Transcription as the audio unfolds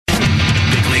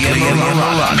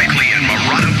Bickley&Marotta.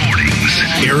 Bickley&Marotta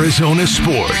Mornings. Arizona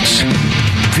Sports.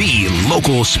 The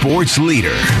local sports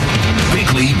leader.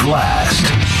 Bickley Blast.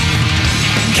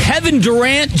 Kevin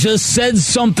Durant just said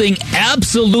something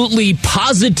absolutely,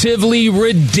 positively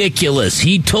ridiculous.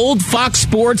 He told Fox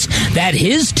Sports that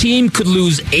his team could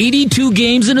lose 82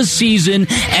 games in a season,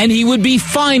 and he would be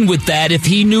fine with that if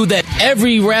he knew that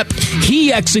every rep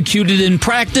he executed in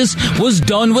practice was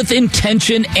done with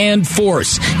intention and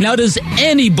force. Now, does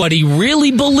anybody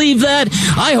really believe that?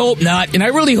 I hope not, and I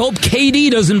really hope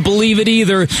KD doesn't believe it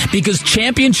either, because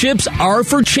championships are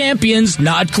for champions,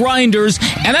 not grinders,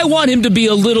 and I want him to be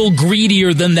a little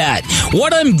greedier than that.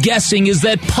 What I'm guessing is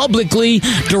that publicly,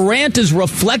 Durant is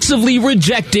reflexively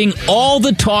rejecting all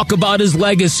the talk about his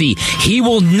legacy. He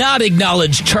will not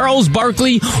acknowledge Charles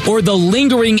Barkley or the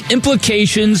lingering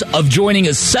implications of joining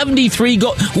a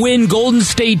 73-win Golden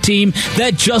State team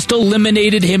that just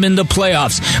eliminated him in the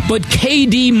playoffs. But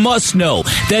KD must know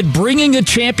that bringing a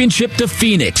championship to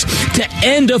Phoenix, to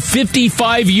end a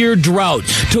 55-year drought,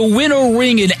 to win a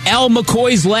ring in Al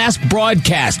McCoy's last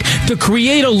broadcast, to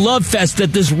create a love fest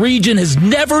that this region has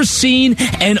never seen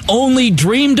and only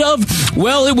dreamed of,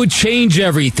 well, it would change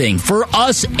everything for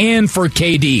us and for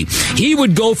KD. He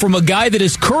would go from a guy that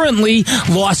has currently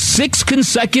lost 6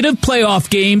 consecutive playoff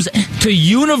games to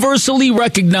universally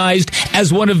recognized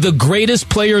as one of the greatest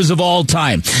players of all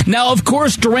time. Now, of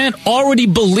course, Durant already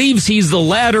believes he's the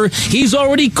latter. He's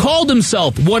already called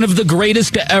himself one of the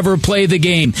greatest to ever play the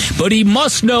game. But he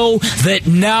must know that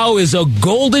now is a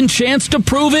golden chance to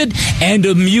prove it and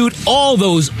to mute all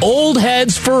those old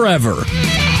heads forever.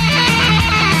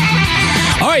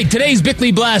 All right, today's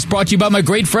Bickley Blast brought to you by my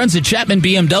great friends at Chapman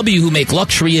BMW, who make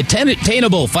luxury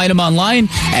attainable. Find them online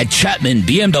at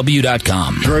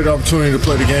ChapmanBMW.com. Great opportunity to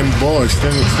play the game of ball,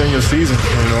 extend your season.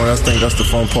 I think that's the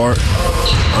fun part.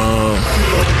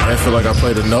 I feel like I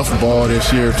played enough ball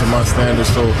this year to my standards,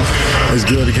 so it's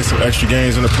good to get some extra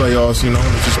games in the playoffs,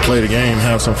 just play the game,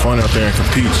 have some fun out there and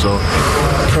compete. So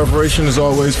preparation is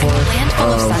always fun.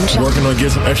 Working on getting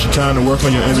some extra time to work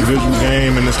on your individual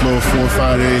game in this little 4 or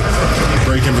 5 day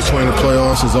break in between the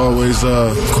playoffs is always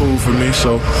cool for me.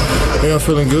 So, I'm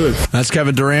feeling good. That's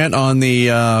Kevin Durant on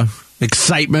the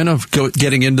excitement of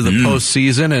getting into the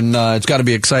postseason, and it's got to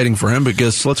be exciting for him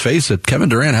because, let's face it, Kevin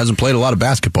Durant hasn't played a lot of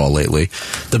basketball lately.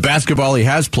 The basketball he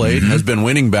has played has been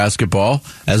winning basketball,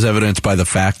 as evidenced by the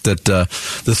fact that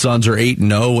the Suns are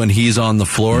 8-0 when he's on the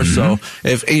floor. So,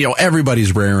 if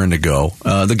everybody's raring to go.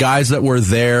 The guys that were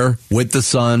there with the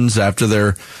Suns after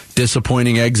their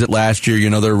disappointing exit last year,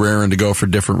 they're raring to go for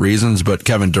different reasons, but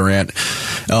Kevin Durant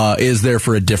is there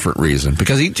for a different reason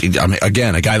because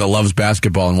again, a guy that loves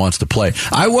basketball and wants to play.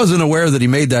 I wasn't aware that he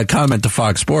made that comment to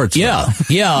Fox Sports. Yeah.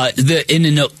 In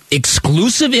an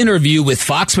exclusive interview with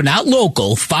Fox, but not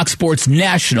local, Fox Sports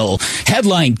National,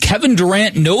 headline, Kevin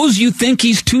Durant knows you think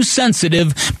he's too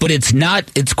sensitive, but it's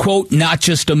quote, not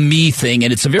just a me thing.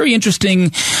 And it's a very interesting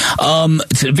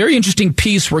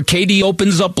piece where KD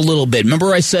opens up a little bit.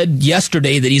 Remember I said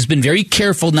yesterday that he's been very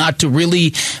careful not to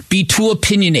really be too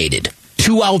opinionated,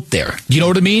 too out there. You know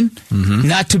what I mean?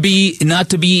 Not to be in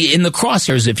the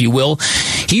crosshairs, if you will.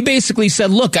 He basically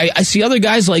said, look, I see other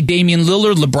guys like Damian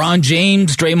Lillard, LeBron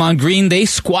James, Draymond Green, they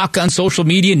squawk on social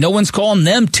media. No one's calling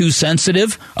them too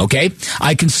sensitive. Okay,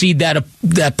 I concede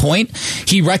that point.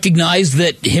 He recognized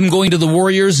that him going to the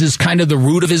Warriors is kind of the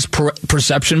root of his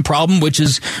perception problem, which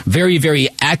is very, very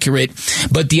accurate.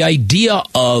 But the idea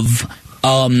of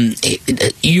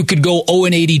you could go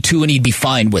 0-82 and he'd be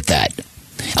fine with that.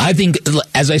 I think,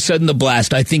 as I said in the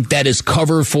blast, I think that is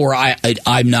cover for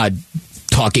I'm not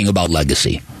talking about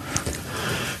legacy.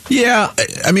 Yeah,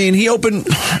 I mean, he opened.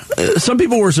 Some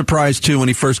people were surprised too when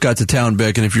he first got to town,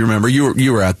 Bick. And if you remember,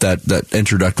 you were at that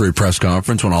introductory press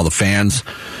conference when all the fans,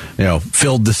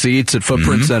 filled the seats at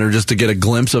Footprint Center just to get a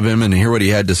glimpse of him and hear what he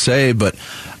had to say. But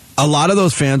a lot of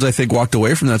those fans, I think, walked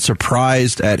away from that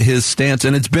surprised at his stance,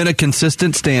 and it's been a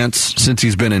consistent stance since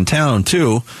he's been in town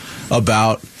too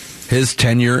about his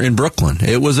tenure in Brooklyn.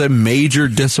 It was a major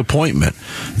disappointment.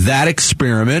 That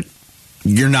experiment,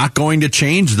 you're not going to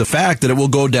change the fact that it will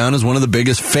go down as one of the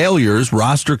biggest failures,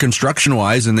 roster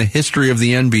construction-wise, in the history of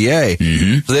the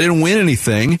NBA. So they didn't win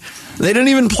anything. They didn't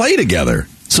even play together.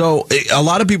 So a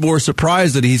lot of people were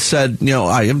surprised that he said,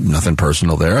 I have nothing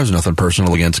personal there. There's nothing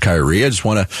personal against Kyrie. I just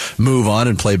want to move on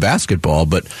and play basketball.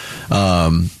 But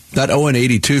That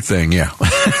 0-82 thing, yeah.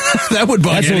 That would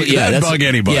bug, bug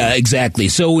anybody. Yeah, exactly.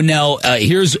 So now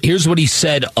here's what he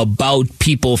said about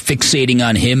people fixating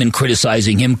on him and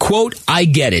criticizing him. Quote, I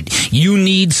get it. You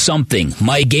need something.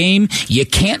 My game, you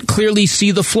can't clearly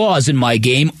see the flaws in my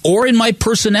game or in my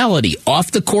personality.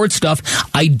 Off the court stuff,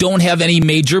 I don't have any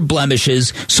major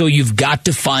blemishes, so you've got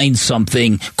to find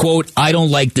something. Quote, I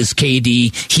don't like this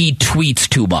KD. He tweets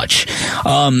too much.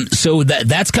 So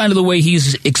that's kind of the way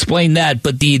he's explained that.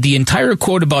 But the entire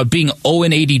quote about being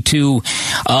 0-82,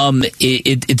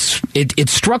 it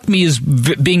struck me as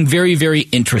being very, very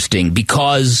interesting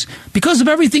because of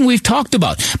everything we've talked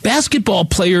about. Basketball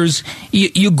players,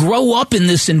 you grow up in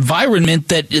this environment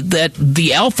that the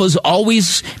alphas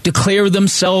always declare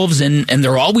themselves and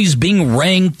they're always being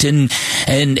ranked and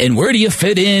where do you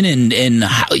fit in and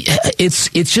how,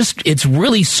 it's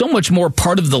really so much more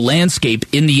part of the landscape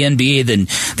in the NBA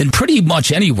than pretty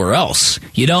much anywhere else,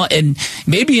 and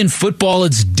maybe in football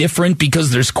it's different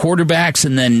because there's quarterbacks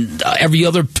and then every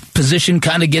other position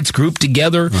kind of gets grouped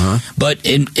together. But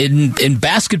in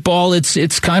basketball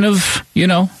it's kind of,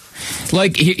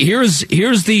 like here's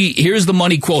the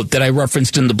money quote that I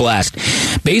referenced in the blast.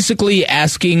 Basically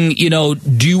asking,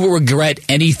 do you regret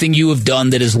anything you have done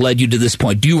that has led you to this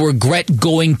point? Do you regret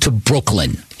going to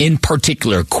Brooklyn in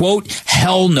particular? Quote,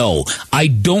 hell no. I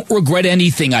don't regret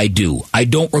anything I do. I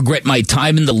don't regret my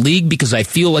time in the league because I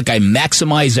feel like I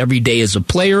maximize every day as a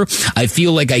player. I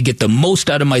feel like I get the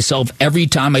most out of myself every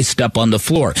time I step on the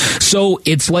floor. So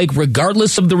it's like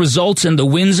regardless of the results and the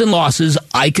wins and losses,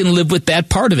 I can live with that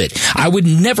part of it. I would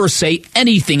never say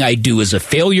anything I do is a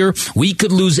failure. We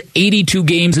could lose 82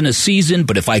 games in a season,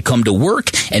 but if I come to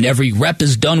work and every rep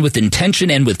is done with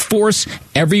intention and with force,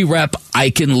 every rep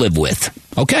I can live with.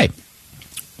 Okay.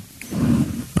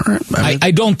 All right.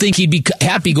 I don't think he'd be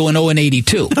happy going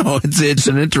 0-82. No, it's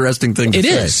an interesting thing to say.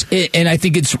 It is. And I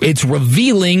think it's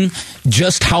revealing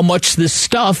just how much this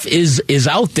stuff is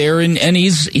out there and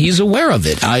he's aware of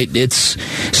it.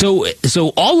 So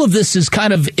all of this is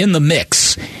kind of in the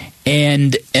mix.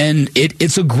 And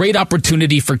it's a great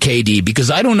opportunity for KD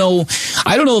because I don't know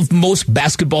if most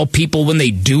basketball people, when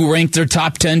they do rank their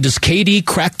top 10, does KD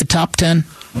crack the top 10?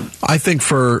 I think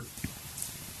for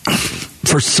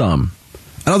some.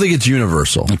 I don't think it's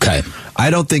universal. Okay.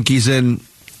 I don't think he's in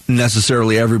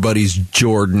necessarily everybody's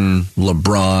Jordan,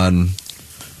 LeBron,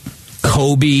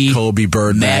 Kobe,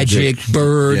 Bird, Magic,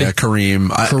 Bird, yeah,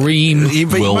 Kareem. He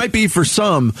might be for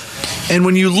some. And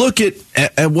when you look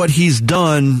at what he's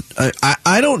done,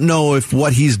 I don't know if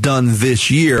what he's done this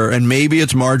year, and maybe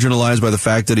it's marginalized by the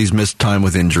fact that he's missed time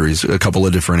with injuries, a couple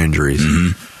of different injuries.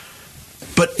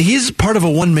 Mm-hmm. But he's part of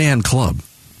a one-man club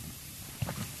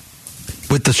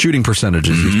with the shooting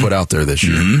percentages he's put out there this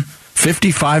year.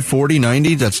 55, 40,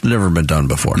 90, that's never been done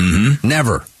before.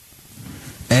 Never.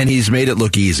 And he's made it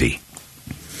look easy.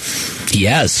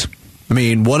 Yes. I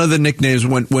mean, one of the nicknames,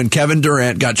 when Kevin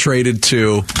Durant got traded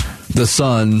to the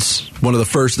Suns, one of the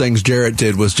first things Jarrett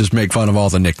did was just make fun of all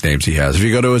the nicknames he has. If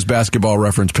you go to his basketball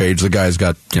reference page, the guy's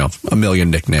got, a million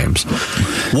nicknames.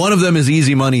 One of them is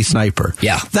Easy Money Sniper.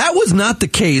 Yeah. That was not the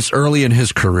case early in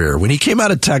his career. When he came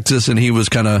out of Texas and he was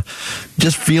kind of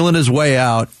just feeling his way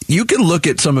out, you can look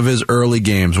at some of his early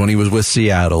games when he was with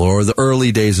Seattle or the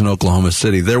early days in Oklahoma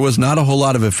City. There was not a whole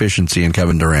lot of efficiency in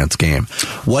Kevin Durant's game.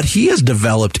 What he has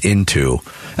developed into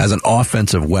as an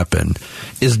offensive weapon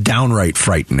is downright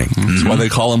frightening. That's why they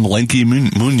call him Lanky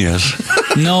Munoz.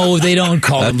 No, they don't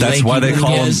call him Lanky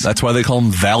Munoz. That's why they call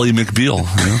him Valley McBeal.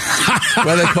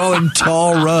 Why they call him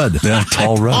Tall Rudd. Yeah,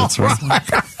 Tall Rudd. That's right.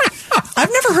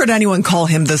 I've never heard anyone call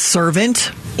him the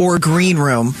Servant or Green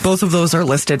Room. Both of those are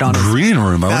listed on Green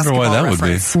Room. I wonder why that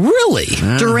reference. would be. Really?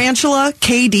 Yeah. Durantula,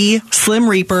 KD, Slim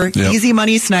Reaper, Easy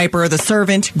Money Sniper, the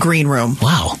Servant, Green Room.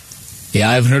 Wow. Yeah,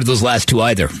 I haven't heard those last two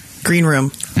either. Green Room.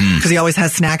 Because he always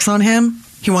has snacks on him.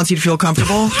 He wants you to feel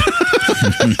comfortable.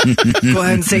 Go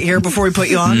ahead and sit here before we put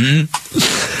you on.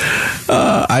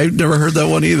 I've never heard that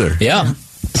one either. Yeah.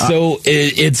 So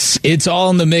it's all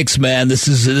in the mix, man. This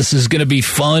is going to be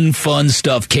fun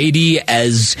stuff. KD,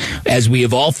 as we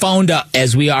have all found out,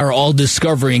 as we are all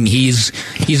discovering, he's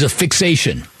a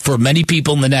fixation for many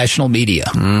people in the national media.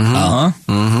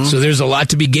 So there's a lot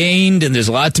to be gained and there's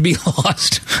a lot to be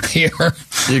lost here.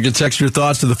 You can text your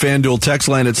thoughts to the FanDuel text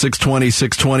line at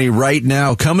 620-620 right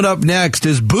now. Coming up next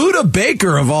is Budda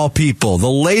Baker, of all people, the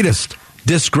latest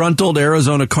disgruntled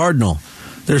Arizona Cardinal.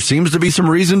 There seems to be some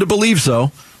reason to believe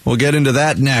so. We'll get into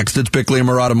that next. It's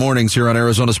Bickley&Marotta Mornings here on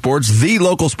Arizona Sports, the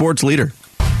local sports leader.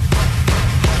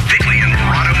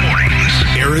 Bickley&Marotta Mornings.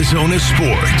 Arizona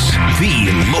Sports,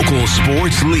 the local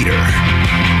sports leader.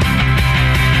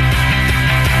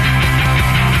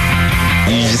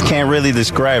 you just can't really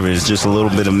describe it. It's just a little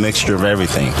bit of mixture of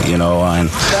everything, you know. And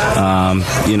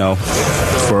you know,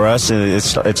 for us,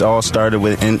 it's all started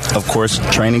with, of course,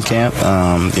 training camp.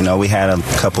 You know, we had a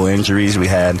couple injuries. We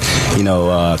had, you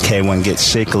know, K1 get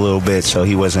sick a little bit, so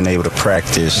he wasn't able to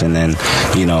practice. And then,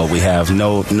 you know, we have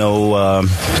no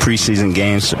preseason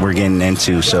games that we're getting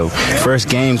into. So first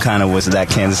game kind of was that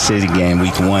Kansas City game,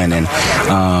 week 1, and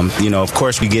you know, of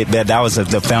course, we get that. That was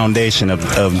the foundation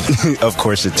of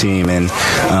course, the team,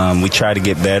 and we try to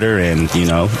get better. And you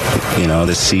know,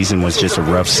 this season was just a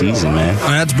rough season, man.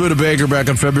 That's Budda Baker back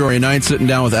on February 9th, sitting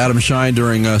down with Adam Shine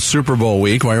during Super Bowl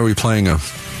week. Why are we playing a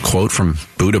quote from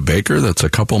Budda Baker that's a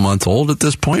couple months old at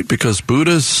this point? Because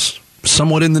Budda's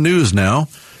somewhat in the news now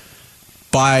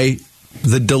by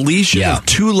the deletion of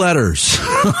 2 letters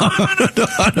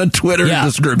on a Twitter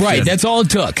description. Right, that's all it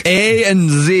took. A and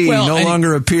Z no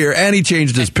longer appear, and he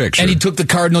changed his picture. And he took the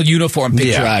Cardinal uniform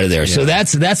picture out of there. Yeah. So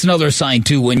that's another sign,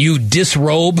 too. When you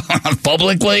disrobe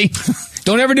publicly,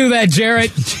 don't ever do that,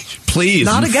 Jarrett. Please.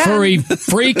 Not again. Furry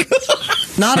freak.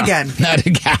 Not again. Not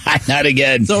again. Not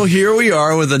again. So here we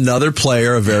are with another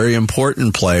player, a very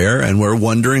important player, and we're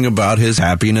wondering about his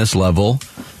happiness level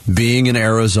being in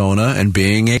Arizona and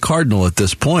being a Cardinal at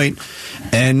this point.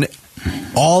 And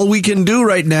all we can do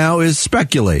right now is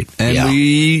speculate.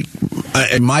 And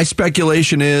my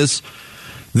speculation is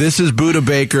this is Budda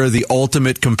Baker, the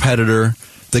ultimate competitor,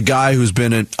 the guy who's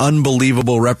been an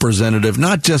unbelievable representative,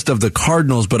 not just of the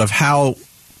Cardinals, but of how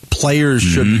players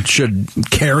should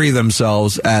carry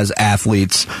themselves as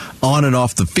athletes on and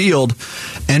off the field.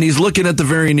 And he's looking at the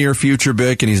very near future,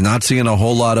 Bick, and he's not seeing a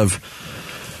whole lot of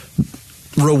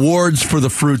rewards for the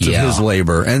fruits of his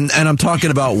labor. And I'm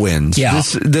talking about wins. Yeah.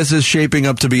 This is shaping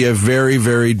up to be a very,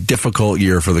 very difficult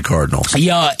year for the Cardinals.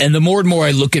 Yeah, and the more and more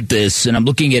I look at this, and I'm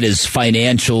looking at his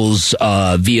financials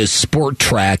via Sport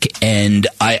Track, and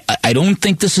I don't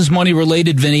think this is money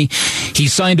related, Vinny. He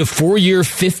signed a 4-year,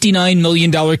 $59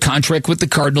 million contract with the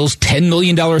Cardinals, $10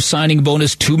 million signing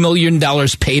bonus, $2 million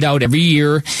paid out every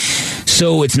year.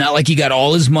 So it's not like he got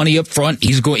all his money up front.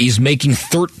 He's making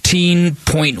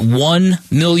 $13.1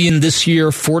 million this year,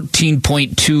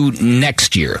 $14.2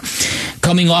 next year,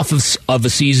 coming off of a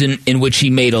season in which he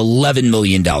made $11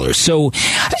 million. So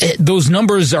those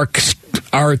numbers are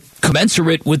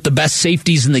commensurate with the best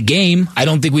safeties in the game. I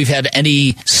don't think we've had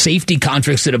any safety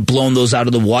contracts that have blown those out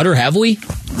of the water, have we?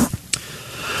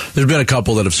 There's been a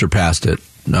couple that have surpassed it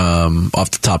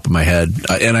off the top of my head.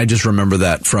 And I just remember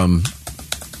that from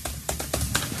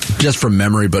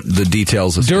memory, but the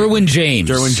details. Derwin James.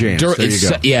 There you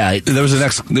go. Yeah.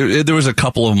 There was a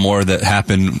couple of more that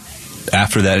happened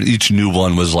after that. Each new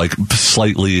one was like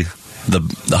slightly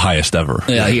the highest ever.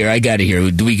 Yeah, here, I got it here.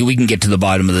 We can get to the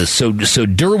bottom of this. So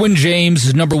Derwin James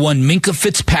is number 1. Minka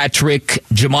Fitzpatrick,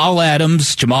 Jamal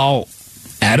Adams.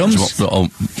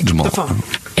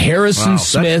 Harrison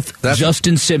Smith,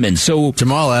 Justin Simmons. So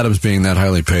Jamal Adams being that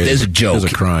highly paid is a joke. Is a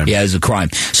crime. Yeah, is a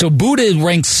crime. So Budda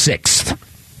ranks 6th.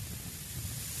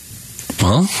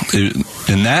 Well,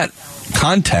 in that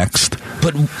context,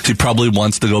 but he probably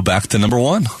wants to go back to number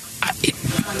 1.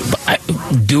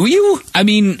 Do you? I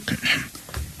mean,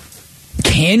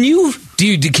 can you?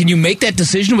 Can you make that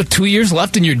decision with 2 years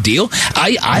left in your deal?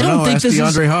 I don't think this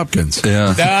DeAndre Hopkins.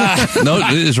 Yeah. No,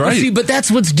 it is right. See, but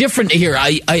that's what's different here.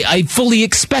 I fully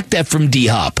expect that from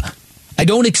D-Hop. I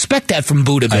don't expect that from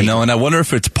Budda Baker. I know, and I wonder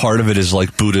if it's part of it is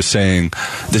like Budda saying,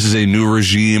 this is a new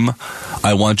regime.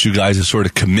 I want you guys to sort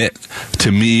of commit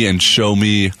to me and show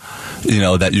me,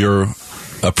 that you're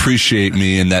appreciate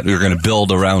me and that you're going to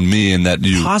build around me and that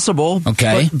you... Possible.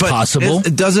 Okay, but possible.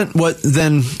 It doesn't...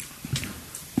 Then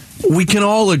we can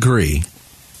all agree.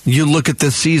 You look at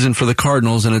this season for the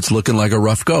Cardinals and it's looking like a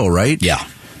rough go, right? Yeah.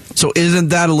 So isn't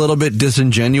that a little bit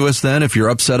disingenuous then if you're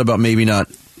upset about maybe not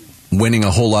winning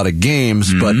a whole lot of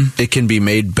games, but it can be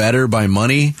made better by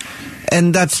money?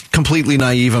 And that's completely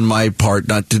naive on my part,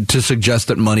 not to suggest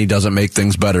that money doesn't make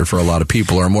things better for a lot of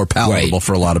people or more palatable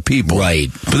for a lot of people. Right.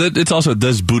 But it's also,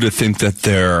 does Budda think that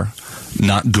they're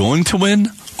not going to win,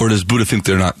 or does Budda think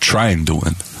they're not trying to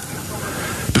win?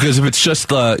 Because if it's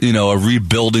just a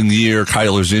rebuilding year,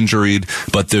 Kyler's injured,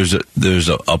 but there's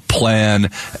a plan,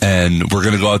 and we're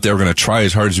going to go out there, we're going to try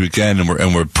as hard as we can,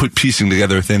 and we're piecing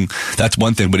together a thing. That's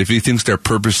one thing. But if he thinks they're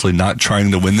purposely not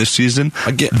trying to win this season,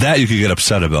 that you could get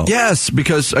upset about. Yes,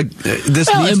 because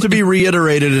this needs to be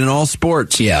reiterated in all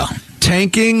sports. Yeah,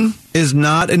 tanking is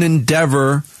not an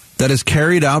endeavor that is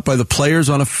carried out by the players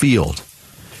on a field.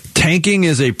 Tanking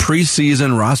is a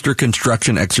preseason roster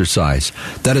construction exercise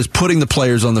that is putting the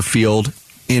players on the field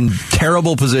in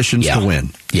terrible positions to win.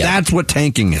 Yeah. That's what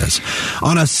tanking is.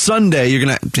 On a Sunday, you're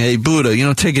going to, hey,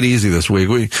 Budda, take it easy this week.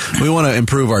 We want to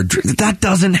improve our... That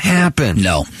doesn't happen.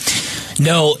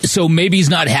 No, so maybe he's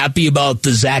not happy about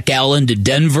the Zach Allen to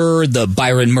Denver, the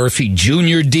Byron Murphy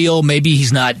Jr. deal. Maybe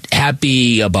he's not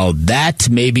happy about that.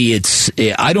 Maybe it's,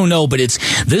 I don't know, but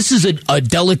this is a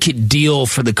delicate deal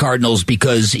for the Cardinals,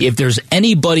 because if there's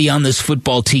anybody on this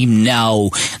football team now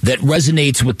that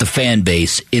resonates with the fan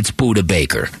base, it's Budda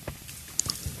Baker.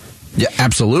 Yeah,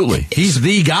 absolutely. He's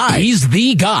the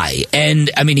guy. And,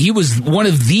 I mean, he was one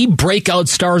of the breakout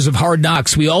stars of Hard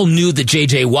Knocks. We all knew that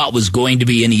J.J. Watt was going to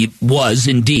be, and he was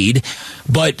indeed.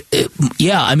 But,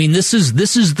 I mean, this is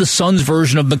the Suns'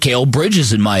 version of Mikal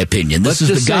Bridges, in my opinion. This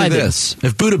is the guy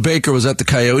If Budda Baker was at the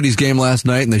Coyotes game last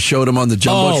night and they showed him on the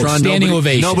Jumbotron, standing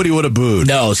ovation. Nobody would have booed.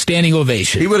 No, standing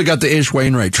ovation. He would have got the Ish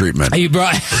Wainwright treatment.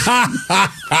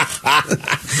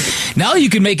 Now you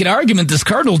can make an argument this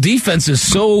Cardinal defense is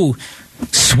so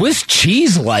Swiss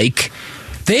cheese-like.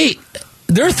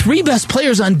 Their three best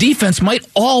players on defense might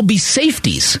all be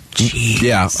safeties. Jeez.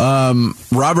 Yeah.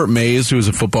 Robert Mays, who is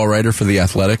a football writer for The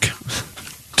Athletic,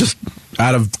 just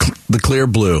out of the clear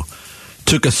blue,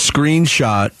 took a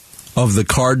screenshot of the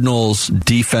Cardinals'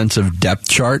 defensive depth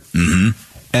chart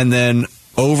and then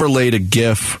overlaid a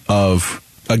GIF of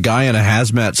a guy in a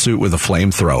hazmat suit with a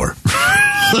flamethrower.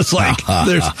 It's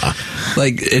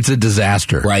it's a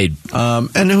disaster, right?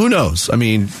 And who knows? I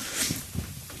mean,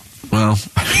 well,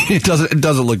 it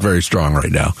doesn't look very strong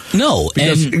right now. No,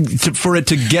 because for it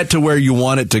to get to where you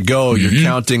want it to go, you're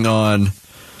counting on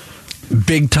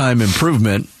big time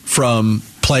improvement from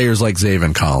players like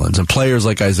Zaven Collins and players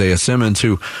like Isaiah Simmons,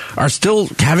 who are still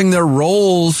having their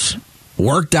roles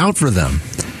worked out for them.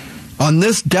 On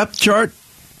this depth chart,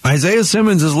 Isaiah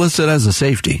Simmons is listed as a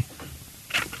safety.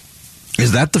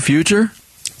 Is that the future?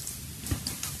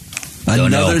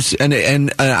 Don't know.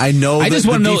 And I know I just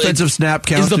want to know, defensive snap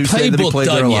count. Is the playbook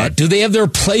done yet? Do they have their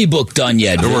playbook done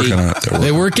yet? They're working on it.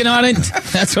 They're working on it?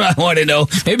 That's what I want to know.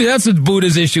 Maybe that's what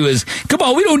Budda's issue is. Come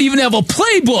on, we don't even have a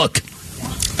playbook.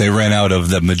 They ran out of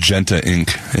the magenta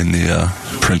ink in the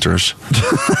printers.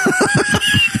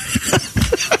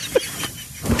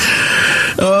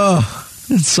 Oh,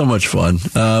 it's so much fun.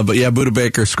 But yeah, Budda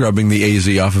Baker scrubbing the AZ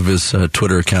off of his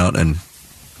Twitter account. And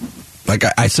like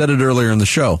I said it earlier in the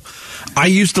show, I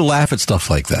used to laugh at stuff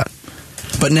like that.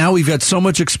 But now we've got so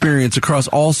much experience across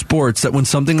all sports that when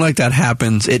something like that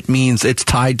happens, it means it's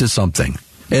tied to something.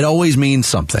 It always means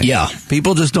something. Yeah.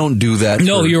 People just don't do that.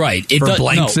 You're right. For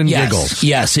blanks and giggles.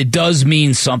 Yes, it does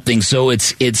mean something. So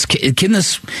can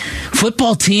this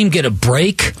football team get a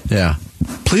break? Yeah.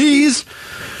 Please.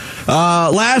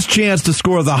 Last chance to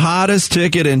score the hottest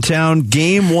ticket in town.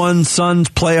 Game 1 Suns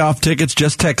playoff tickets.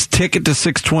 Just text ticket to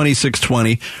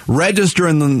 620-620. Register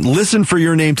and then listen for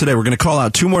your name today. We're going to call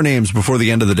out 2 more names before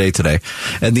the end of the day today.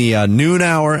 And the noon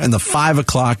hour and the 5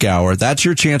 o'clock hour. That's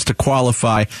your chance to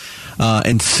qualify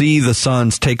and see the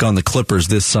Suns take on the Clippers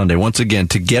this Sunday. Once again,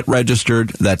 to get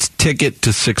registered, that's ticket to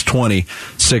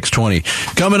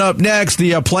 620-620. Coming up next,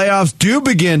 the playoffs do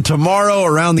begin tomorrow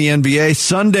around the NBA.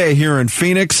 Sunday here in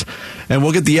Phoenix. And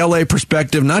we'll get the LA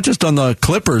perspective, not just on the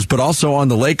Clippers, but also on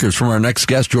the Lakers from our next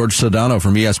guest, Jorge Sedano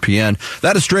from ESPN.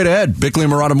 That is straight ahead.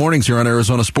 Bickley&Marotta mornings here on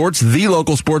Arizona Sports, the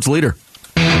local sports leader.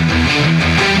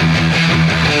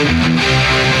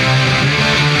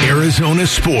 Arizona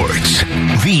Sports,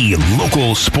 the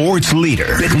local sports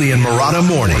leader. Bickley&Marotta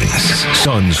mornings.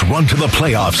 Suns run to the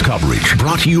playoffs coverage.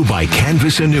 Brought to you by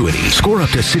Canvas Annuity. Score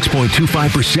up to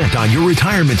 6.25% on your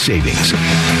retirement savings.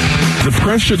 The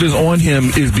pressure that's on him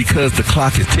is because the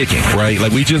clock is ticking, right?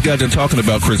 Like we just got done talking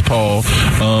about Chris Paul.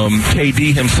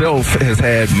 KD himself has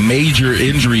had major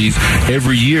injuries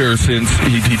every year since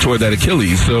he tore that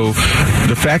Achilles. So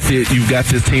the fact that you've got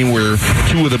this team where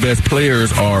 2 of the best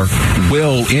players are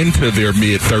well into their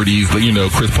mid-30s,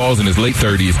 Chris Paul's in his late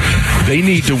 30s, they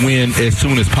need to win as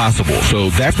soon as possible.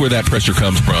 So that's where that pressure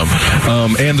comes from.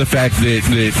 And the fact that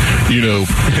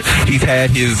he's had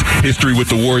his history with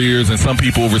the Warriors, and some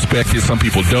people respect it, some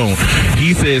people don't.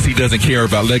 He says he doesn't care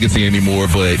about legacy anymore,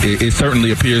 but it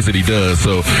certainly appears that he does.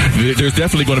 So there's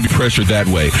definitely going to be pressure that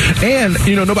way. And,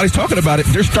 nobody's talking about it.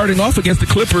 They're starting off against the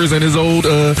Clippers and his old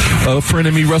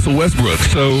frenemy Russell Westbrook.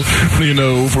 So,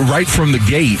 right from the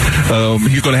gate,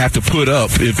 he's going to have to put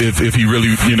up if he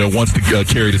really, wants to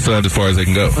carry the Suns as far as they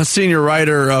can go. A senior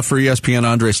writer for ESPN,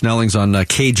 Andre Snelling's on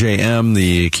KJM,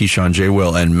 the Keyshawn, J.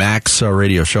 Will, and Max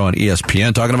radio show on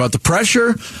ESPN, talking about the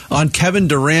pressure on Kevin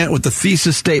Durant, with the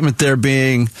thesis statement there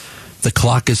being the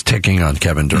clock is ticking on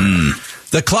Kevin Durant.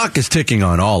 The clock is ticking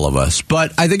on all of us,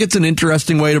 but I think it's an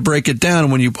interesting way to break it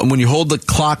down when you hold the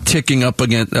clock ticking up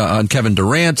again on Kevin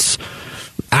Durant's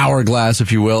hourglass,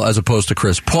 if you will, as opposed to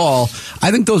Chris Paul.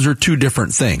 I think those are two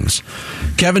different things.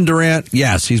 Kevin Durant,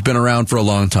 yes, he's been around for a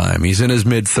long time. He's in his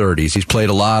mid-30s. He's played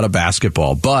a lot of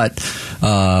basketball, but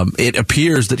it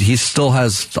appears that he still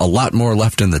has a lot more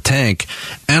left in the tank.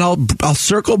 And I'll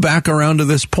circle back around to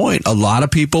this point. A lot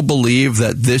of people believe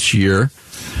that this year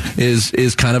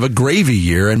is kind of a gravy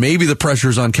year, and maybe the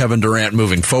pressure's on Kevin Durant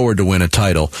moving forward to win a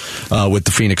title with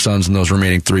the Phoenix Suns in those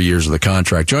remaining 3 years of the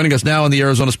contract. Joining us now on the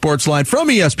Arizona Sports Line from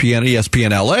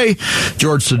ESPN LA,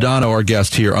 Jorge Sedano, our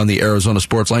guest here on the Arizona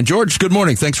Sports Line. George, good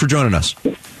morning. Thanks for joining us.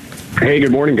 Hey,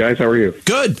 good morning, guys. How are you?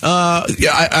 Good.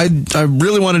 I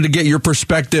really wanted to get your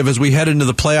perspective as we head into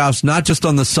the playoffs, not just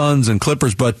on the Suns and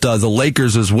Clippers, but the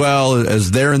Lakers as well,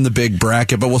 as they're in the big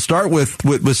bracket. But we'll start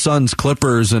with Suns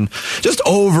Clippers, and just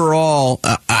overall,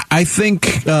 I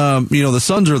think the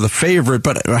Suns are the favorite.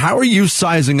 But how are you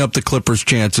sizing up the Clippers'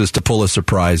 chances to pull a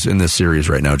surprise in this series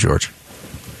right now, George?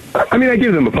 I mean, I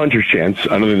give them a puncher's chance.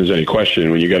 I don't think there's any question.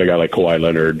 When you got a guy like Kawhi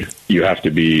Leonard, you have to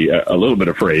be a little bit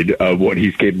afraid of what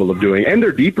he's capable of doing. And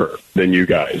they're deeper than you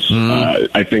guys.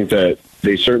 I think that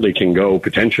they certainly can go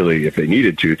potentially, if they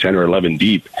needed to, 10 or 11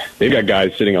 deep. They've got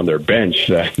guys sitting on their bench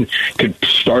that could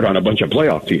start on a bunch of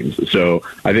playoff teams. So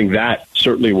I think that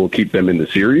certainly will keep them in the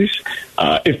series.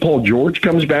 If Paul George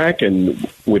comes back and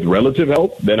with relative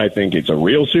help, then I think it's a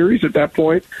real series at that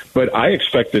point. But I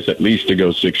expect this at least to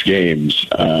go 6 games.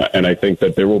 And I think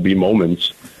that there will be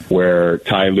moments where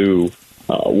Ty Lue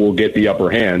will get the upper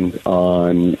hand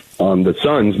on the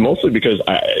Suns, mostly because,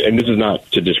 and this is not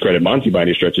to discredit Monty by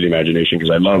any stretch of the imagination,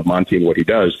 because I love Monty and what he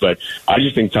does, but I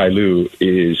just think Ty Lue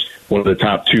is one of the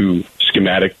top 2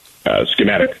 schematic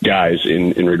guys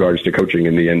in regards to coaching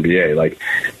in the NBA. Like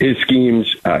his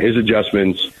schemes, his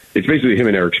adjustments, it's basically him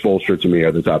and Eric Spoelstra to me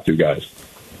are the top 2 guys.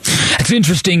 It's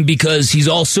interesting because he's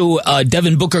also,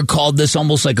 Devin Booker called this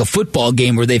almost like a football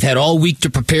game where they've had all week to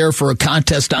prepare for a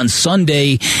contest on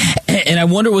Sunday. And I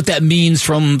wonder what that means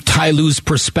from Ty Lue's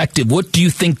perspective. What do you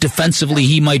think defensively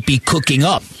he might be cooking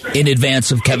up in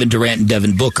advance of Kevin Durant and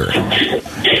Devin Booker?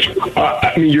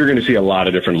 I mean, you're going to see a lot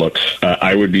of different looks.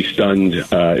 I would be stunned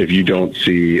if you don't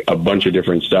see a bunch of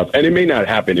different stuff. And it may not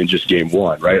happen in just game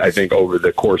 1, right? I think over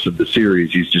the course of the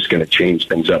series, he's just going to change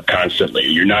things up constantly.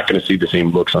 You're not going to see the same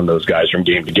looks on those guys from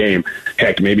game to game.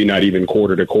 Heck, maybe not even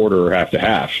quarter to quarter or half to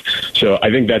half. So I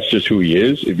think that's just who he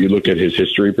is. If you look at his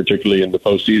history, particularly in the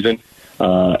postseason,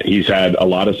 he's had a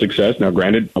lot of success. Now,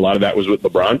 granted, a lot of that was with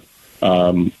LeBron.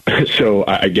 So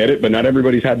I get it, but not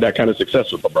everybody's had that kind of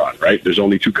success with LeBron, right? There's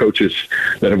only 2 coaches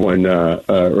that have won,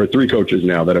 or 3 coaches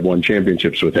now that have won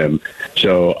championships with him.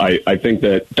 So I think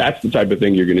that that's the type of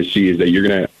thing you're going to see, is that you're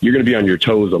going to be on your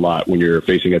toes a lot when you're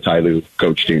facing a Ty Lue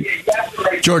coach team.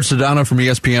 Jorge Sedano from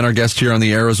ESPN, our guest here on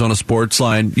the Arizona Sports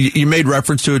Line. You made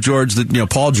reference to it, George, that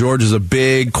Paul George is a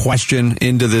big question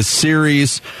into this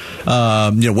series.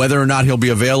 Whether or not he'll be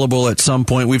available at some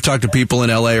point. We've talked to people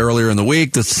in LA earlier in the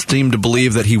week that seem to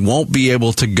believe that he won't be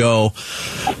able to go.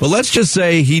 But let's just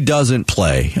say he doesn't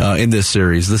play in this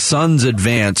series. The Suns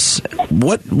advance.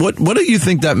 What do you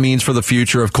think that means for the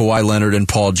future of Kawhi Leonard and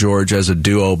Paul George as a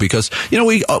duo? Because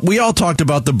we all talked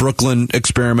about the Brooklyn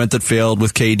experiment that failed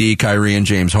with KD, Kyrie, and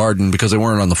James Harden because they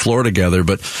weren't on the floor together.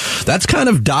 But that's kind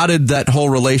of dotted that whole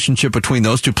relationship between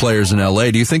those 2 players in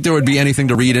LA. Do you think there would be anything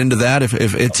to read into that if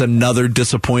it's another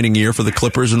disappointing year for the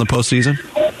Clippers in the postseason?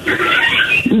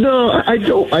 No, I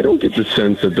don't get the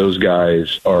sense that those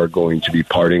guys are going to be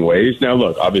parting ways. Now,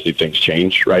 look, obviously things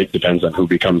change, right? Depends on who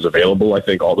becomes available. I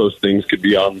think all those things could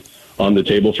be on the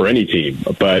table for any team.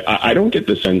 But I don't get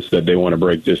the sense that they want to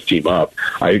break this team up.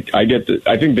 I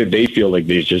think that they feel like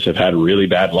they just have had really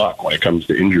bad luck when it comes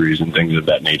to injuries and things of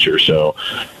that nature. So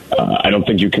I don't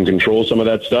think you can control some of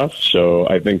that stuff. So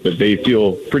I think that they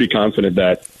feel pretty confident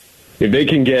that if they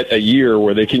can get a year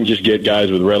where they can just get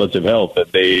guys with relative health,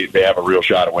 that they have a real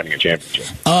shot at winning a championship.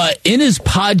 In his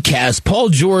podcast, Paul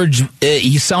George,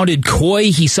 he sounded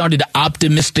coy. He sounded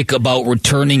optimistic about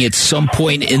returning at some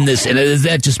point in this. And is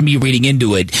that just me reading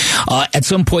into it? At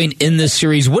some point in this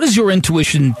series, what does your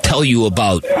intuition tell you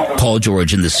about Paul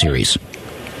George in this series?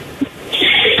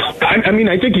 I mean,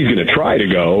 I think he's going to try to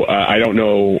go. I don't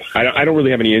know. I don't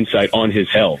really have any insight on his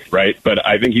health, right? But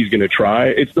I think he's going to try.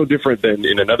 It's no different than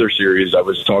in another series. I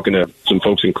was talking to some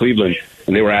folks in Cleveland,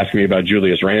 and they were asking me about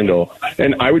Julius Randle.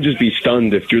 And I would just be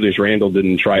stunned if Julius Randle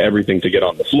didn't try everything to get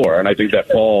on the floor. And I think that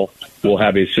Paul will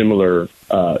have a similar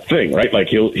thing, right? Like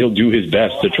he'll do his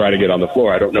best to try to get on the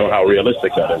floor. I don't know how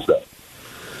realistic that is, though.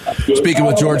 Speaking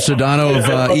with Jorge Sedano of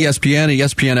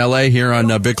ESPN LA here on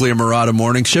Bickley and Marotta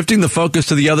Morning. Shifting the focus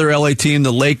to the other LA team,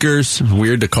 the Lakers.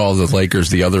 Weird to call the Lakers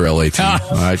the other LA team.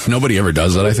 Nobody ever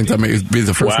does that. I think that may be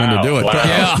the first one to do it. Wow.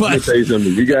 Yeah. Let me tell you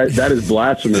something. You guys, that is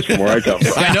blasphemous from where I come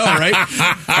from. I know, right?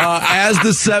 As the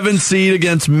 7th seed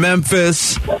against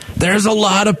Memphis, there's a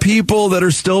lot of people that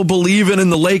are still believing in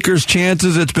the Lakers'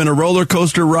 chances. It's been a roller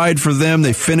coaster ride for them.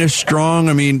 They finished strong.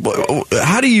 I mean,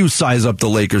 how do you size up the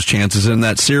Lakers' chances in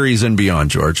that series and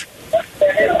beyond, George?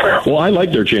 Well, I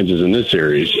like their chances in this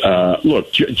series. Look,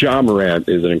 Ja Morant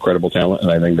is an incredible talent,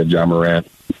 and I think that Ja Morant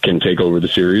can take over the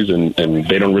series, and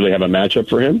they don't really have a matchup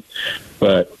for him.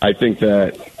 But I think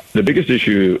that the biggest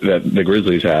issue that the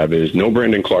Grizzlies have is no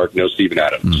Brandon Clark, no Steven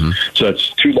Adams. Mm-hmm. So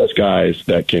that's 2 less guys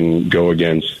that can go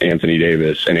against Anthony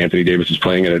Davis, and Anthony Davis is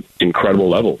playing at an incredible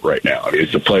level right now. I mean,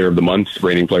 he's the player of the month,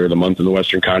 reigning player of the month in the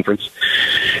Western Conference.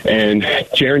 And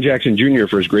Jaren Jackson Jr.,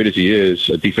 for as great as he is,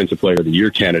 a defensive player of the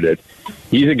year candidate,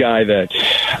 he's a guy that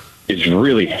is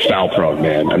really foul prone,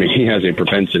 man. I mean, he has a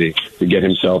propensity to get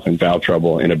himself in foul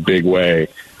trouble in a big way,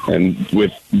 and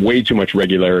with way too much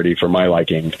regularity for my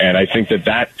liking. And I think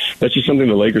that's just something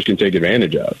the Lakers can take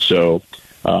advantage of. So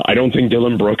I don't think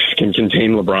Dylan Brooks can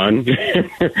contain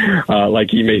LeBron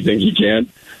like he may think he can.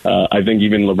 I think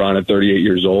even LeBron at 38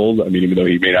 years old, I mean, even though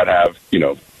he may not have,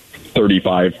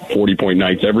 35, 40-point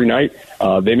nights every night,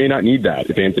 they may not need that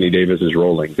if Anthony Davis is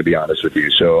rolling, to be honest with you.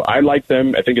 So I like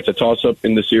them. I think it's a toss-up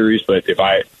in the series, but if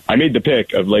I made the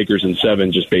pick of Lakers in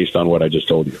 7 just based on what I just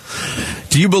told you.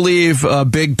 Do you believe,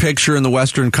 big picture in the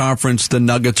Western Conference, the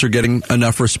Nuggets are getting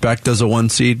enough respect as a 1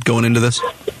 seed going into this?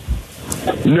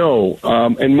 No,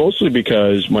 and mostly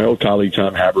because my old colleague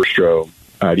Tom Haberstroh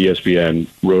at ESPN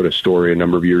wrote a story a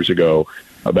number of years ago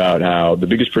about how the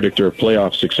biggest predictor of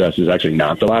playoff success is actually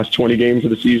not the last 20 games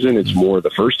of the season. It's more the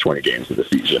first 20 games of the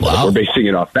season. Wow. We're basing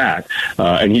it off that.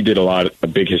 And he did a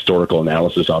big historical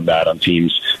analysis on that, on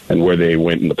teams and where they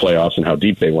went in the playoffs and how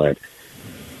deep they went.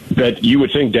 That you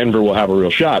would think Denver will have a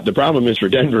real shot. The problem is for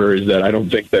Denver is that I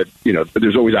don't think that,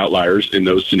 there's always outliers in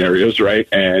those scenarios, right?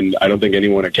 And I don't think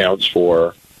anyone accounts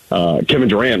for Kevin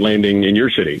Durant landing in your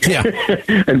city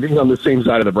and being on the same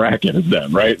side of the bracket as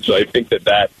them, right? So I think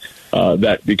that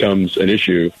becomes an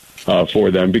issue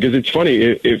for them, because it's funny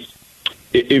if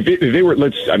they were,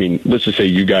 let's just say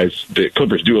you guys, the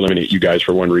Clippers do eliminate you guys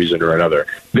for one reason or another.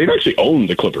 They've actually owned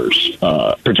the Clippers,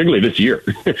 particularly this year.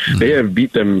 They have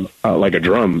beat them like a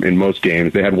drum in most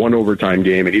games. They had one overtime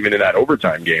game, and even in that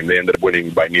overtime game, they ended up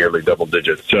winning by nearly double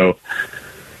digits. So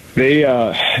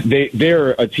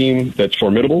they're a team that's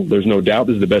formidable. There's no doubt.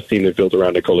 This is the best team they've built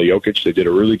around Nikola Jokic. They did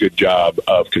a really good job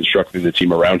of constructing the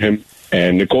team around him.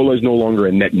 And Nikola is no longer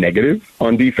a net negative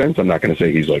on defense. I'm not going to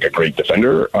say he's like a great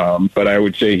defender, but I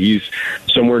would say he's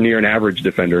somewhere near an average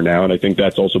defender now, and I think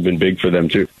that's also been big for them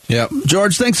too. Yeah.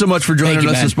 George, thanks so much for joining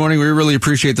us this morning. We really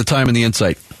appreciate the time and the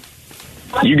insight.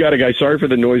 You got it, guys. Sorry for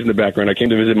the noise in the background. I came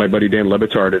to visit my buddy Dan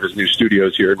Lebitard at his new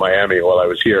studios here in Miami while I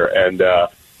was here, and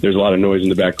there's a lot of noise in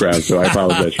the background, so I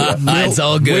apologize for that. It's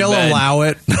all good, We'll allow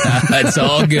it. It's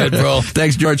all good, bro.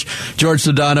 Thanks, George. George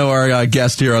Sedano, our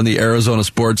guest here on the Arizona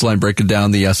Sports Line, breaking down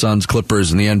the Suns,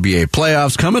 Clippers, and the NBA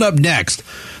playoffs. Coming up next,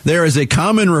 there is a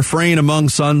common refrain among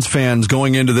Suns fans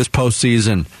going into this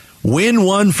postseason. Win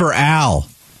one for Al.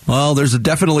 Well, there's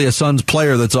definitely a Suns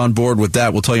player that's on board with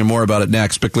that. We'll tell you more about it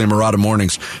next. Bickley and Marotta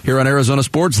Mornings here on Arizona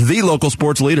Sports, the local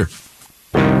sports leader.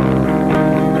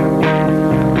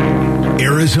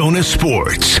 Arizona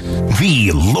Sports,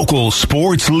 the local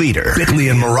sports leader. Bickley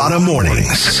and Marotta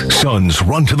Mornings. Suns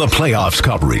run to the playoffs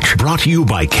coverage. Brought to you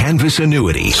by Canvas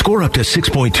Annuity. Score up to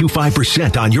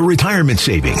 6.25% on your retirement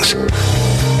savings.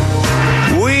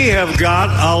 We have got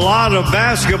a lot of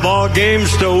basketball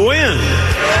games to win,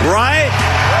 right?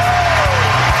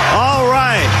 All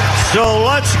right, so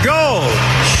let's go.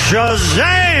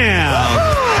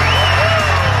 Shazam!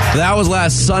 That was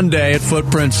last Sunday at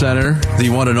Footprint Center. The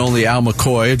one and only Al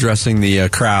McCoy addressing the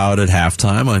crowd at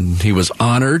halftime, and he was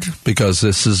honored because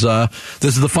this is the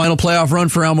final playoff run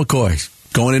for Al McCoy,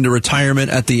 going into retirement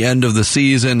at the end of the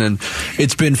season. And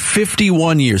it's been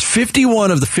 51 years.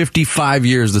 51 of the 55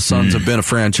 years the Suns have been a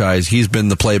franchise. He's been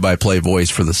the play-by-play voice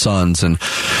for the Suns, and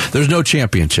there's no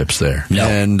championships there. No.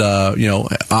 And,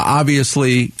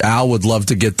 obviously, Al would love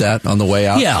to get that on the way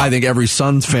out. Yeah. I think every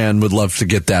Suns fan would love to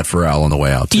get that for Al on the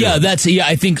way out, too.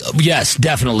 I think, yes,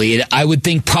 definitely. I would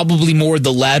think probably more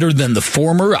the latter than the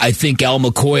former. I think Al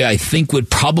McCoy, would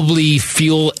probably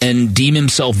feel and deem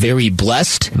himself very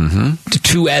blessed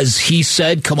to, as he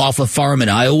said, come off a farm in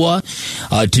Iowa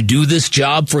to do this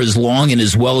job for as long and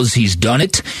as well as he's done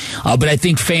it. But I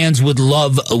think fans would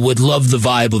love the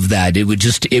vibe of that.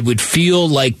 It would feel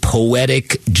like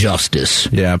poetic justice.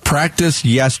 Yeah, practice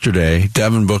yesterday,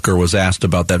 Devin Booker was asked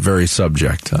about that very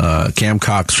subject. Cam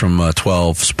Cox from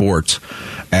 12 Sports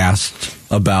asked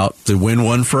about the Win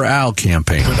One for Al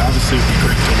campaign. But obviously it would be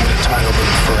great to win a title, but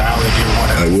for Al to get one.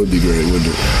 It would be great, wouldn't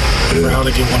it? For Al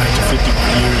to get one after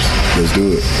 51 years. Let's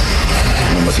do it.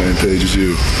 I'm on the same page as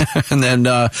you. And then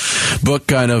Book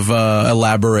kind of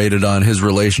elaborated on his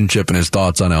relationship and his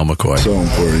thoughts on Al McCoy. So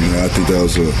important. I think that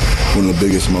was one of the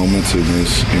biggest moments in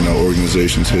this,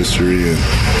 organization's history. And,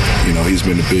 he's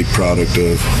been a big product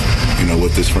of,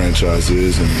 what this franchise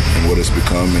is and what it's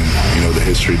become and, the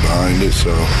history behind it.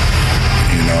 So,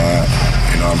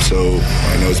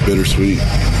 I know it's bittersweet.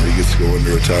 He gets to go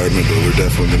into retirement, but we're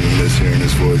definitely going to miss hearing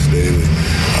his voice daily.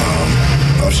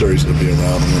 I'm sure he's going to be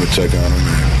around. I'm going to check on him.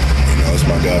 And, it's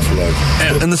my guy for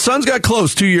life. And the Suns got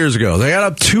close 2 years ago. They got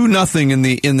up 2-0 in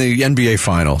the NBA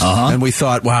Finals, and we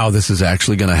thought, "Wow, this is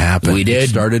actually going to happen." We did. It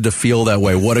started to feel that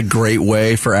way. What a great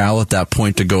way for Al at that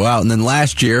point to go out. And then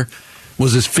last year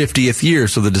was his 50th year,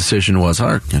 so the decision was,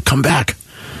 "All right, come back."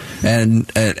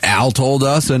 And Al told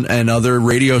us and other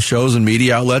radio shows and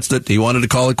media outlets that he wanted to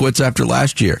call it quits after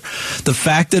last year. The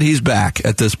fact that he's back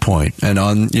at this point and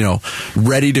on,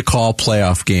 ready to call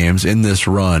playoff games in this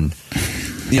run,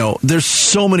 there's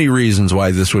so many reasons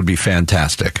why this would be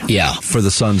fantastic. Yeah, for the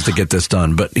Suns to get this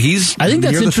done. But I think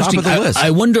that's near interesting. The top of the list.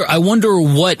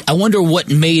 I wonder what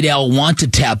made Al want to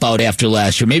tap out after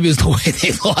last year. Maybe it's the way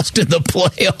they lost in the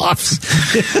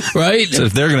playoffs, right? So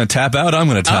if they're going to tap out, I'm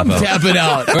going to tap out. Tap it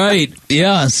out, right?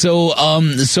 Yeah. So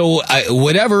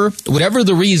whatever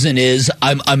the reason is,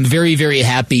 I'm very, very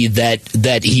happy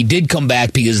that he did come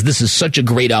back, because this is such a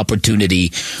great opportunity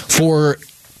for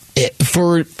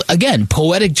again,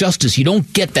 poetic justice. You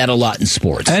don't get that a lot in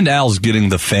sports. And Al's getting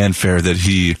the fanfare that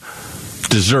he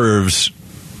deserves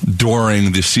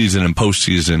during the season and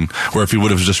postseason, where if he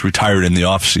would have just retired in the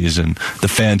offseason, the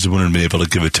fans wouldn't have been able to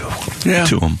give it to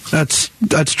him.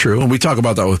 That's true. And we talk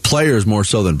about that with players more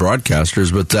so than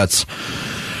broadcasters, but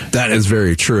that is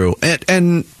very true.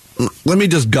 And let me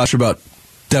just gush about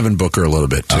Devin Booker a little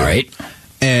bit, too. All right.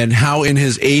 And how in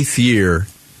his 8th year,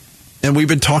 and we've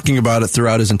been talking about it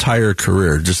throughout his entire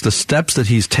career, just the steps that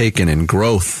he's taken in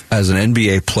growth as an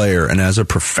NBA player and as a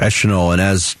professional and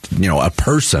as, a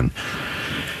person.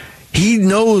 He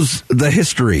knows the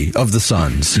history of the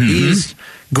Suns. Mm-hmm. He's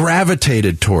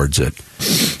gravitated towards it.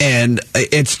 And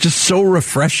it's just so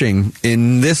refreshing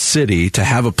in this city to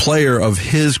have a player of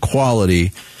his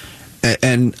quality.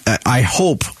 And I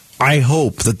hope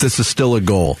that this is still a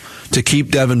goal, to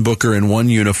keep Devin Booker in one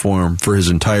uniform for his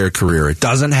entire career. It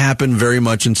doesn't happen very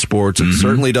much in sports. It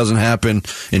certainly doesn't happen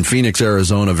in Phoenix,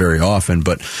 Arizona very often.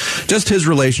 But just his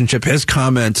relationship, his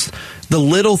comments, the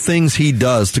little things he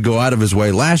does to go out of his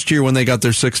way. Last year when they got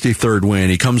their 63rd win,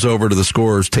 he comes over to the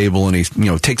scorer's table and he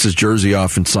takes his jersey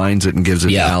off and signs it and gives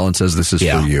it to Al and says, "This is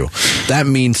for you." That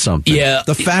means something. Yeah.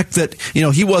 The fact that,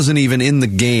 he wasn't even in the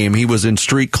game. He was in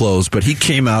street clothes, but he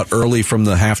came out early from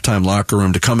the halftime locker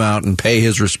room to come out and pay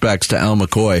his respects to Al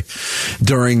McCoy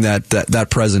during that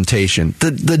presentation.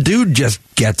 The dude just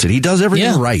gets it. He does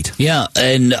everything right. Yeah,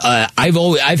 and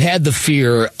I've had the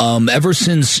fear ever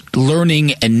since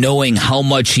learning and knowing how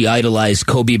much he idolized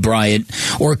Kobe Bryant,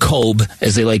 or Kobe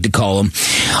as they like to call him,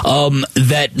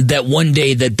 that one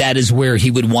day that is where he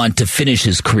would want to finish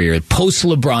his career, post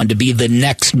LeBron, to be the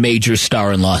next major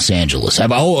star in Los Angeles.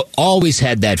 I've always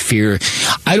had that fear.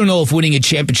 I don't know if winning a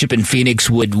championship in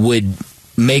Phoenix would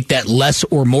make that less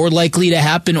or more likely to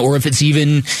happen, or if it's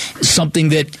even something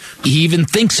that he even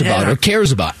thinks about or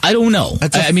cares about. I don't know.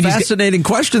 That's a fascinating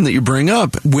question that you bring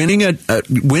up. Winning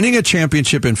a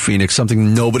championship in Phoenix,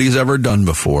 something nobody's ever done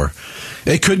before.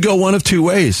 It could go one of two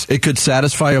ways. It could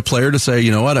satisfy a player to say,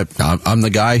 "You know what, I'm the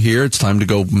guy here. It's time to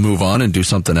go move on and do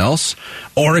something else."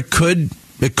 Or it could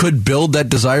build that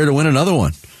desire to win another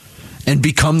one and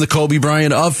become the Kobe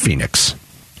Bryant of Phoenix,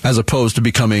 as opposed to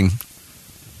becoming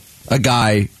a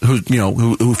guy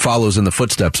who follows in the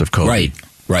footsteps of Kobe.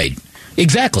 Right.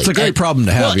 Exactly. It's a great problem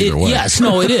to have either way. Yes,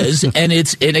 no, it is. And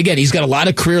again, he's got a lot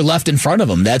of career left in front of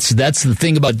him. That's the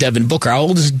thing about Devin Booker. How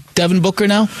old is Devin Booker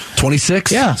now?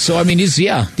 26. Yeah. So I mean, he's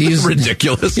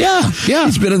ridiculous. Yeah.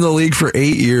 He's been in the league for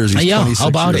 8 years. He's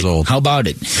 26 years old. How about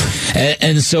it?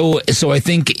 And so I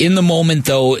think in the moment,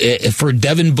 though, for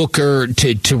Devin Booker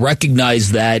to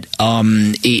recognize that,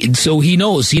 so he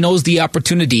knows the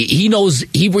opportunity.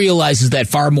 He realizes that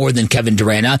far more than Kevin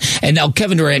Durant. And now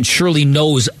Kevin Durant surely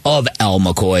knows of Al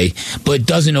McCoy, but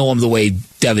doesn't know him the way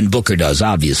Devin Booker does,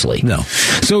 obviously. No.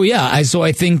 So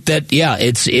I think that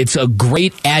it's a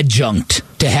great adjunct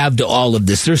to have to all of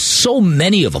this. There's so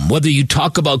many of them. Whether you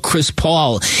talk about Chris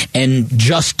Paul and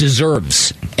just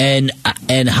deserves, and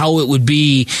how it would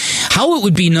be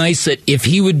nice that if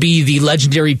he would be the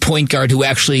legendary point guard who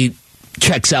actually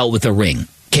checks out with a ring.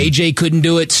 KJ couldn't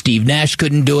do it. Steve Nash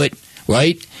couldn't do it.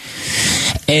 Right?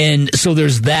 And so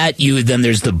there's that. Then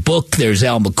there's the book. There's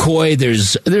Al McCoy.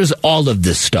 There's all of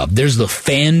this stuff. There's the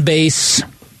fan base.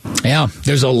 Yeah,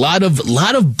 there's a lot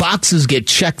of boxes get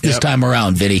checked this time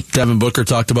around, Vinny. Devin Booker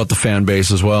talked about the fan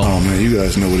base as well. Oh man, you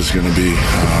guys know what it's going to be.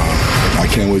 I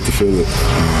can't wait to feel it.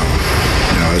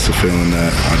 It's a feeling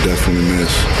that I definitely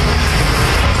miss.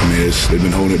 I mean, they've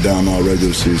been holding it down all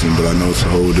regular season, but I know it's a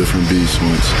whole different beast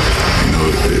once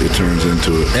it turns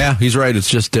into it. Yeah, he's right. It's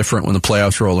just different when the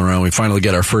playoffs roll around. We finally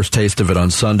get our first taste of it on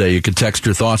Sunday. You can text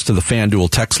your thoughts to the FanDuel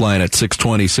text line at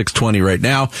 620 right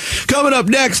now. Coming up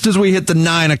next as we hit the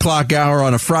 9 o'clock hour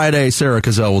on a Friday, Sarah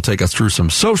Cazell will take us through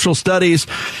some social studies.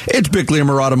 It's Bickley and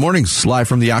Marotta Mornings, live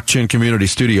from the Ak-Chin Community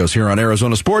Studios here on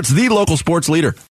Arizona Sports, the local sports leader.